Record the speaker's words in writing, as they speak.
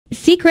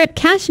secret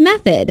cash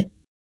method.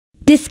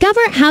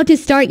 Discover how to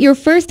start your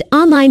first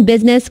online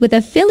business with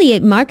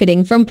affiliate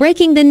marketing, from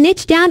breaking the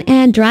niche down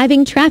and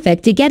driving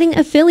traffic to getting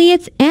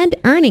affiliates and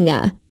earning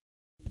a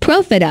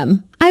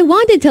profitum. I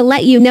wanted to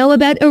let you know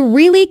about a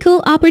really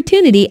cool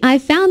opportunity I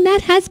found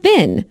that has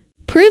been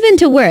proven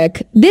to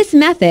work. This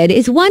method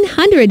is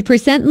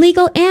 100%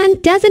 legal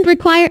and doesn't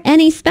require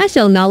any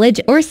special knowledge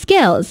or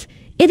skills.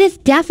 It is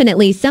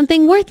definitely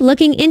something worth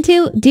looking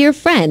into, dear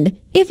friend,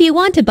 if you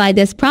want to buy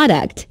this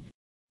product.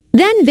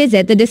 Then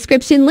visit the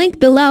description link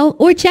below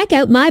or check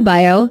out my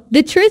bio,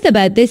 the truth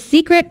about this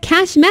secret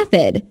cash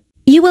method.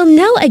 You will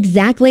know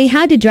exactly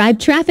how to drive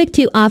traffic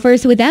to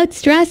offers without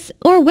stress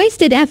or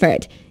wasted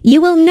effort.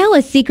 You will know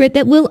a secret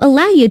that will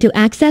allow you to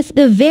access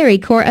the very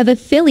core of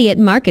affiliate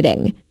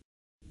marketing,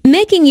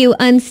 making you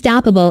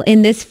unstoppable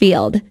in this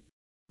field.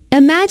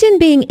 Imagine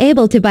being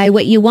able to buy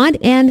what you want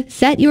and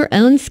set your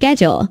own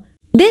schedule.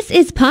 This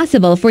is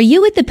possible for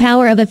you with the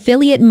power of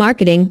affiliate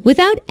marketing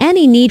without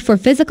any need for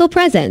physical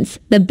presence.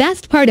 The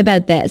best part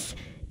about this,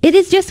 it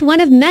is just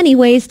one of many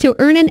ways to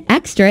earn an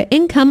extra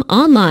income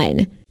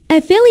online.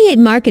 Affiliate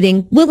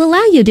marketing will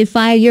allow you to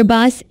fire your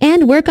boss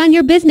and work on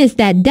your business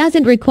that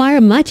doesn't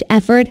require much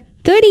effort.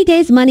 30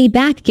 days money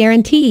back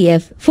guarantee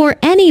if, for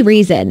any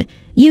reason,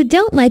 you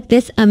don't like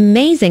this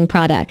amazing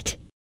product.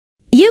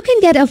 You can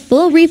get a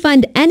full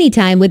refund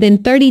anytime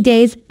within 30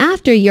 days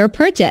after your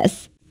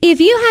purchase. If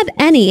you have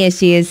any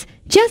issues,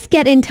 just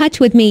get in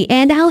touch with me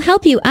and I'll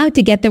help you out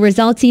to get the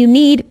results you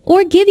need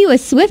or give you a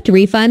swift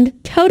refund.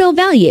 Total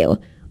value,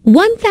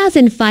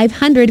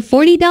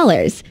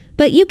 $1,540,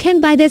 but you can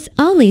buy this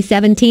only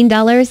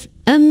 $17.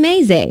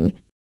 Amazing!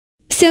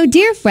 So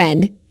dear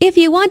friend, if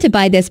you want to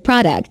buy this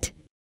product,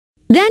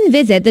 then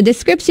visit the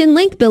description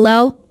link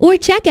below or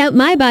check out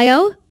my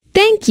bio.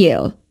 Thank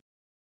you.